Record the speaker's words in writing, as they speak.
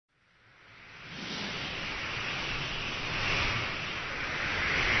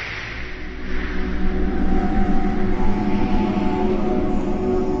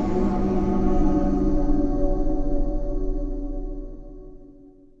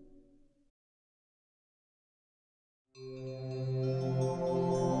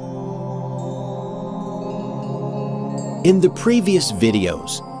In the previous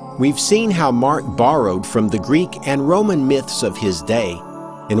videos, we've seen how Mark borrowed from the Greek and Roman myths of his day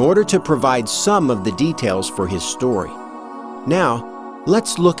in order to provide some of the details for his story. Now,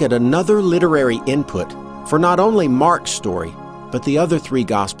 let's look at another literary input for not only Mark's story, but the other three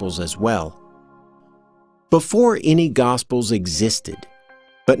Gospels as well. Before any Gospels existed,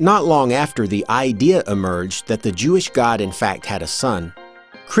 but not long after the idea emerged that the Jewish God in fact had a son,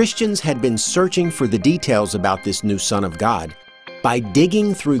 Christians had been searching for the details about this new Son of God by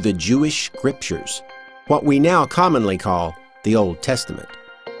digging through the Jewish scriptures, what we now commonly call the Old Testament.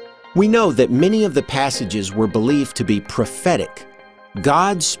 We know that many of the passages were believed to be prophetic,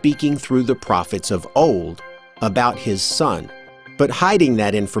 God speaking through the prophets of old about His Son, but hiding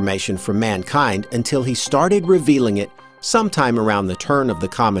that information from mankind until He started revealing it sometime around the turn of the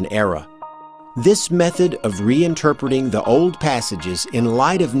Common Era. This method of reinterpreting the old passages in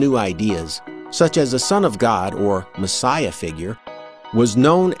light of new ideas, such as a Son of God or Messiah figure, was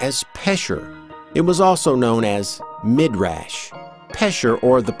known as Pesher. It was also known as Midrash. Pesher,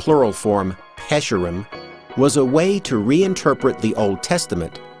 or the plural form Pesherim, was a way to reinterpret the Old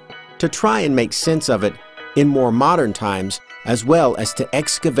Testament, to try and make sense of it in more modern times, as well as to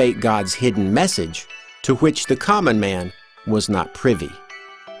excavate God's hidden message, to which the common man was not privy.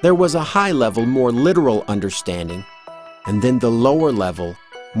 There was a high-level, more literal understanding, and then the lower-level,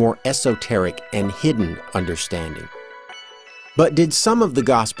 more esoteric and hidden understanding. But did some of the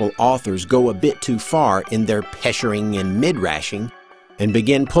Gospel authors go a bit too far in their peshering and midrashing and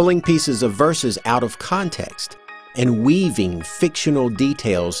begin pulling pieces of verses out of context and weaving fictional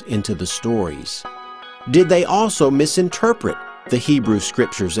details into the stories? Did they also misinterpret the Hebrew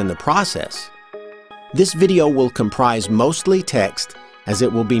Scriptures in the process? This video will comprise mostly text, as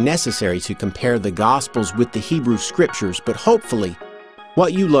it will be necessary to compare the Gospels with the Hebrew Scriptures, but hopefully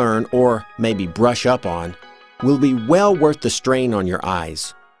what you learn, or maybe brush up on, will be well worth the strain on your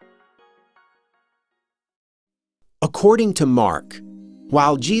eyes. According to Mark,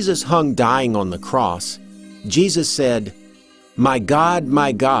 while Jesus hung dying on the cross, Jesus said, my God,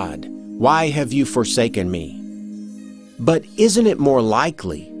 why have you forsaken me?" But isn't it more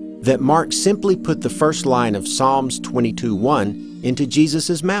likely that Mark simply put the first line of Psalms 22:1 into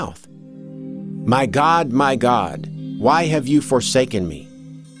Jesus' mouth? My God, why have you forsaken me?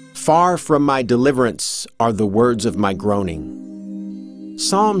 Far from my deliverance are the words of my groaning.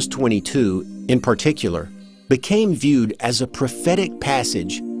 Psalms 22, in particular, became viewed as a prophetic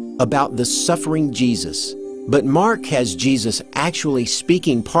passage about the suffering Jesus, but Mark has Jesus actually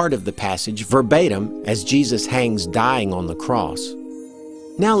speaking part of the passage verbatim as Jesus hangs dying on the cross.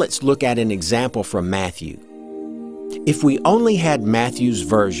 Now let's look at an example from Matthew. If we only had Matthew's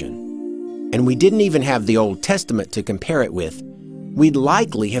version, and we didn't even have the Old Testament to compare it with, we'd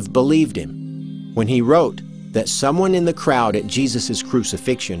likely have believed him when he wrote that someone in the crowd at Jesus'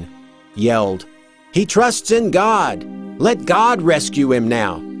 crucifixion yelled, "He trusts in God! Let God rescue him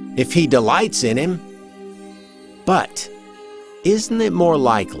now, if He delights in him." But isn't it more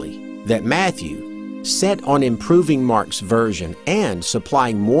likely that Matthew, set on improving Mark's version and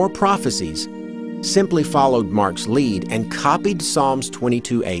supplying more prophecies, simply followed Mark's lead and copied Psalms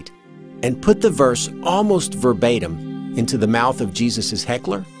 22:8 and put the verse almost verbatim into the mouth of Jesus'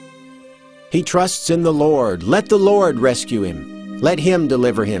 heckler? He trusts in the Lord. Let the Lord rescue him. Let Him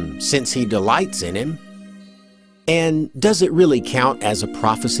deliver him, since He delights in him. And does it really count as a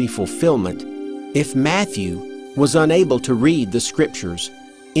prophecy fulfillment if Matthew was unable to read the Scriptures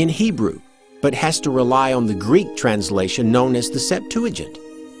in Hebrew, but has to rely on the Greek translation known as the Septuagint?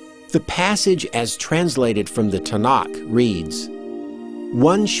 The passage as translated from the Tanakh reads,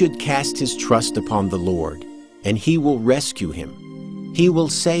 "One should cast his trust upon the Lord, and He will rescue him. He will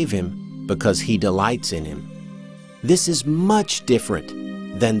save him because He delights in him." This is much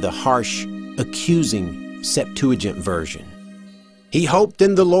different than the harsh, accusing Septuagint version. "He hoped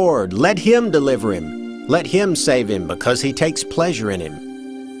in the Lord. Let Him deliver him. Let Him save him because He takes pleasure in him."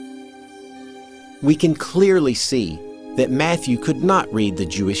 We can clearly see that Matthew could not read the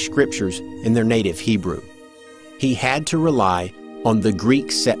Jewish Scriptures in their native Hebrew. He had to rely on the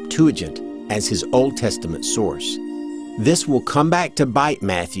Greek Septuagint as his Old Testament source. This will come back to bite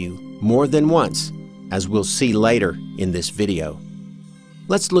Matthew more than once, as we'll see later in this video.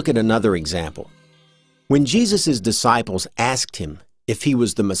 Let's look at another example. When Jesus' disciples asked Him if He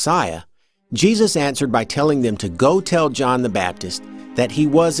was the Messiah, Jesus answered by telling them to go tell John the Baptist that he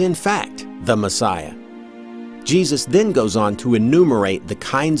was in fact the Messiah. Jesus then goes on to enumerate the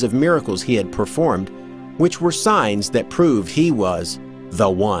kinds of miracles He had performed, which were signs that prove He was the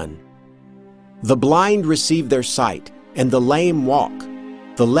one. The blind receive their sight, and the lame walk.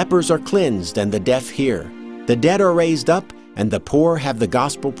 The lepers are cleansed, and the deaf hear. The dead are raised up, and the poor have the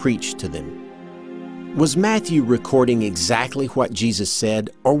gospel preached to them. Was Matthew recording exactly what Jesus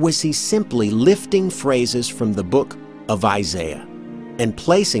said, or was he simply lifting phrases from the book of Isaiah and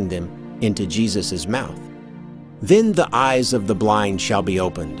placing them into Jesus' mouth? Then the eyes of the blind shall be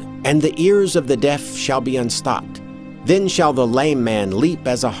opened, and the ears of the deaf shall be unstopped. Then shall the lame man leap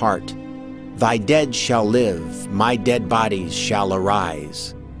as a hart. Thy dead shall live, my dead bodies shall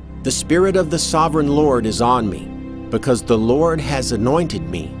arise. The Spirit of the Sovereign Lord is on me, because the Lord has anointed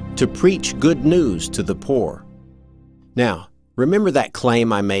me to preach good news to the poor. Now, remember that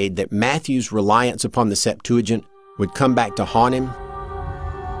claim I made that Matthew's reliance upon the Septuagint would come back to haunt him?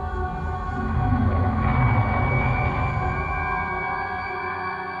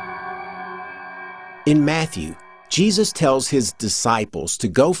 In Matthew, Jesus tells his disciples to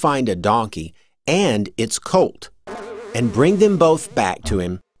go find a donkey and its colt and bring them both back to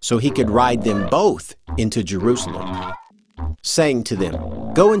him so he could ride them both into Jerusalem, saying to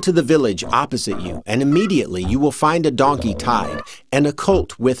them, "Go into the village opposite you, and immediately you will find a donkey tied and a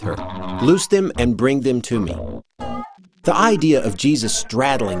colt with her. Loose them and bring them to me." The idea of Jesus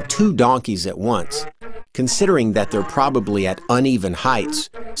straddling two donkeys at once, considering that they're probably at uneven heights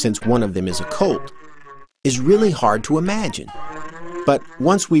since one of them is a colt, is really hard to imagine. But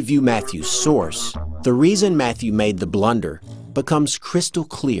once we view Matthew's source, the reason Matthew made the blunder becomes crystal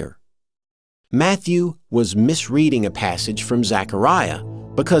clear. Matthew was misreading a passage from Zechariah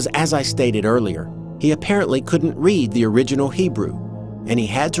because, as I stated earlier, he apparently couldn't read the original Hebrew, and he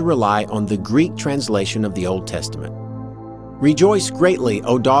had to rely on the Greek translation of the Old Testament. "Rejoice greatly,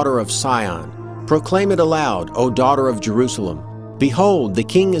 O daughter of Sion. Proclaim it aloud, O daughter of Jerusalem. Behold, the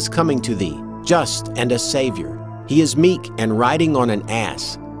King is coming to thee, just and a Savior. He is meek and riding on an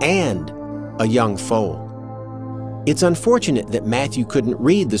ass and a young foal." It's unfortunate that Matthew couldn't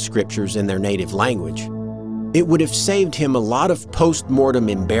read the scriptures in their native language. It would have saved him a lot of post-mortem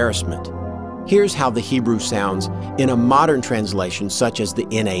embarrassment. Here's how the Hebrew sounds in a modern translation such as the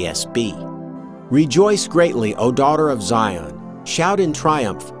NASB. "Rejoice greatly, O daughter of Zion. Shout in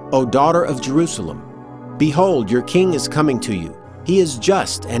triumph, O daughter of Jerusalem. Behold, your King is coming to you. He is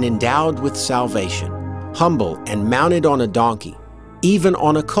just and endowed with salvation, humble and mounted on a donkey, even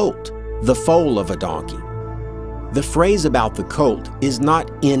on a colt, the foal of a donkey." The phrase about the colt is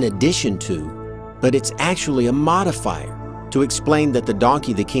not "in addition to," but it's actually a modifier to explain that the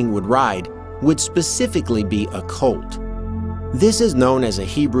donkey the king would ride would specifically be a colt. This is known as a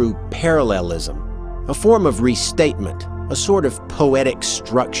Hebrew parallelism, a form of restatement, a sort of poetic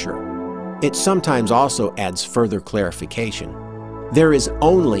structure. It sometimes also adds further clarification. There is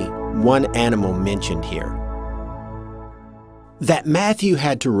only one animal mentioned here. That Matthew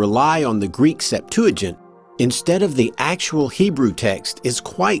had to rely on the Greek Septuagint instead of the actual Hebrew text is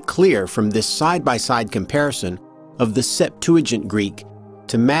quite clear from this side-by-side comparison of the Septuagint Greek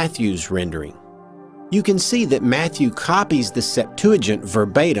to Matthew's rendering. You can see that Matthew copies the Septuagint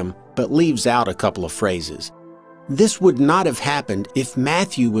verbatim but leaves out a couple of phrases. This would not have happened if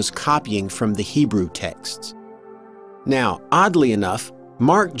Matthew was copying from the Hebrew texts. Now, oddly enough,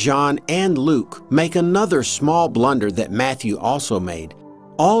 Mark, John, and Luke make another small blunder that Matthew also made.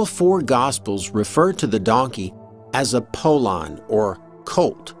 All four Gospels refer to the donkey as a polon or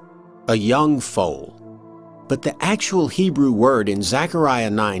colt, a young foal. But the actual Hebrew word in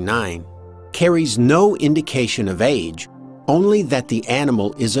Zechariah 9:9 carries no indication of age, only that the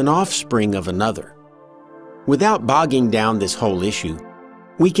animal is an offspring of another. Without bogging down this whole issue,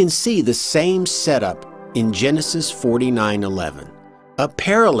 we can see the same setup in Genesis 49:11, a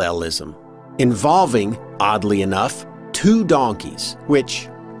parallelism involving, oddly enough, two donkeys, which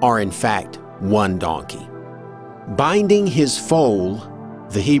are in fact one donkey. Binding his foal,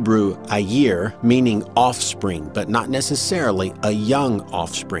 the Hebrew ayir, meaning offspring, but not necessarily a young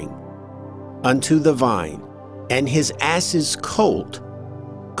offspring, unto the vine, and his ass's colt,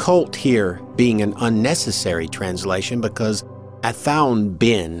 colt here being an unnecessary translation because athaun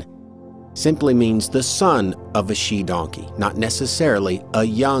bin simply means the son of a she-donkey, not necessarily a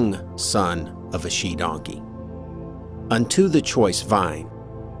young son of a she-donkey. Unto the choice vine.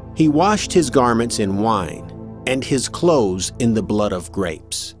 He washed his garments in wine, and his clothes in the blood of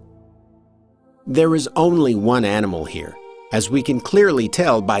grapes. There is only one animal here, as we can clearly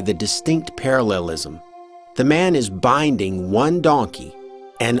tell by the distinct parallelism. The man is binding one donkey,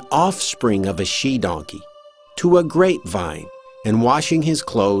 an offspring of a she-donkey, to a grapevine and washing his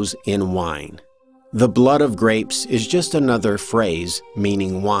clothes in wine. The blood of grapes is just another phrase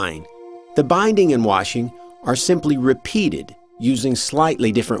meaning wine. The binding and washing are simply repeated using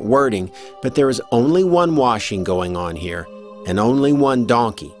slightly different wording, but there is only one washing going on here and only one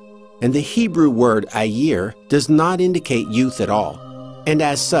donkey. and the Hebrew word ayir does not indicate youth at all, and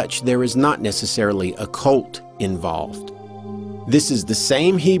as such there is not necessarily a colt involved. This is the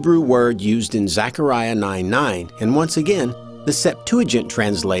same Hebrew word used in Zechariah 9:9, and once again, the Septuagint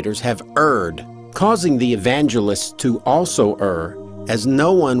translators have erred, causing the evangelists to also err, as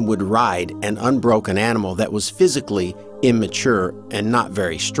no one would ride an unbroken animal that was physically immature and not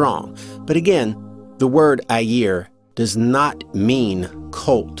very strong. But again, the word ayir does not mean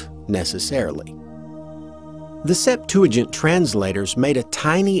colt necessarily. The Septuagint translators made a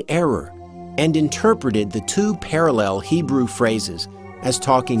tiny error and interpreted the two parallel Hebrew phrases as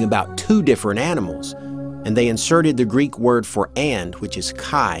talking about two different animals, and they inserted the Greek word for and, which is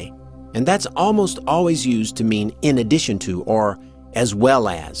kai, and that's almost always used to mean in addition to or as well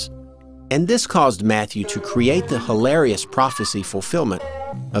as. And this caused Matthew to create the hilarious prophecy fulfillment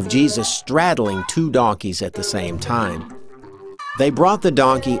of Jesus straddling two donkeys at the same time. They brought the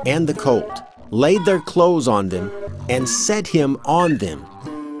donkey and the colt, laid their clothes on them, and set him on them.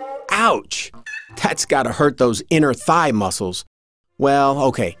 Ouch! That's gotta hurt those inner thigh muscles. Well,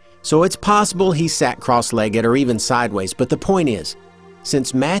 okay, so it's possible he sat cross-legged or even sideways, but the point is,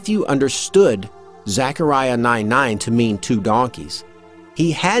 since Matthew understood Zechariah 9:9 to mean two donkeys,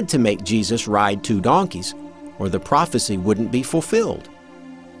 he had to make Jesus ride two donkeys, or the prophecy wouldn't be fulfilled.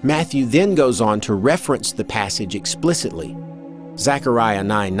 Matthew then goes on to reference the passage explicitly, Zechariah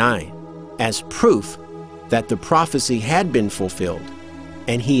 9:9, as proof that the prophecy had been fulfilled,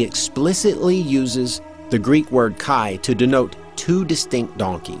 and he explicitly uses the Greek word kai to denote two distinct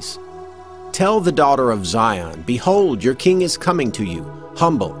donkeys. Tell the daughter of Zion, behold, your king is coming to you,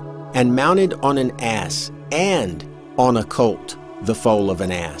 humble, and mounted on an ass, and on a colt, the foal of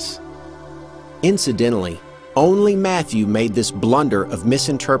an ass. Incidentally, only Matthew made this blunder of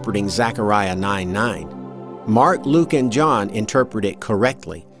misinterpreting Zechariah 9:9. Mark, Luke, and John interpret it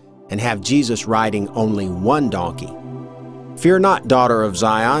correctly and have Jesus riding only one donkey. Fear not, daughter of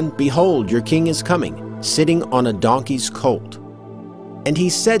Zion, behold, your king is coming, sitting on a donkey's colt. And he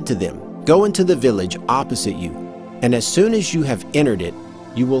said to them, go into the village opposite you, and as soon as you have entered it,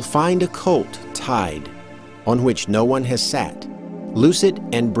 you will find a colt tied, on which no one has sat. Loose it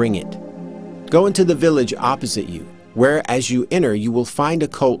and bring it. Go into the village opposite you, where as you enter you will find a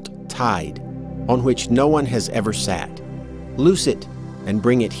colt tied, on which no one has ever sat. Loose it and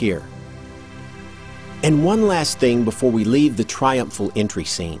bring it here. And one last thing before we leave the triumphal entry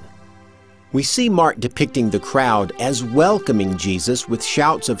scene. We see Mark depicting the crowd as welcoming Jesus with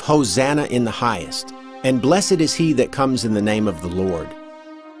shouts of Hosanna in the highest, and blessed is he that comes in the name of the Lord.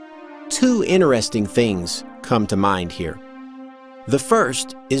 Two interesting things come to mind here. The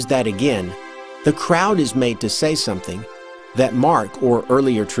first is that again, the crowd is made to say something that Mark, or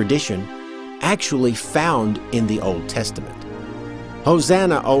earlier tradition, actually found in the Old Testament.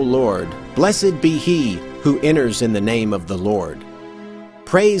 Hosanna, O Lord, blessed be he who enters in the name of the Lord.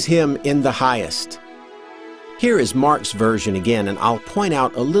 Praise him in the highest. Here is Mark's version again, and I'll point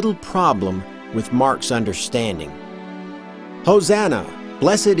out a little problem with Mark's understanding. Hosanna,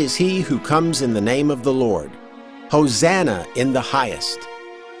 blessed is he who comes in the name of the Lord. Hosanna in the highest.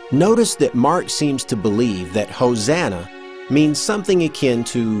 Notice that Mark seems to believe that Hosanna means something akin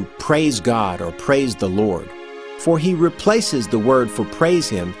to praise God or praise the Lord, for he replaces the word for praise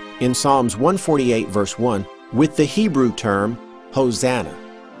him in Psalms 148 verse 1 with the Hebrew term Hosanna.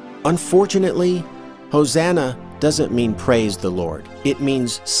 Unfortunately, Hosanna doesn't mean praise the Lord. It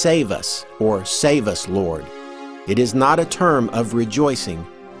means save us or save us, Lord. It is not a term of rejoicing.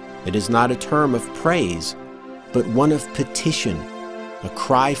 It is not a term of praise, but one of petition, a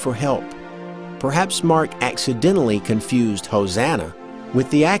cry for help. Perhaps Mark accidentally confused Hosanna with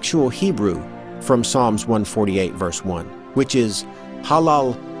the actual Hebrew from Psalms 148 verse 1, which is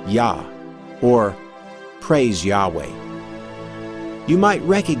Halal Yah, or praise Yahweh. You might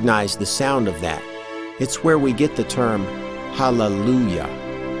recognize the sound of that. It's where we get the term hallelujah.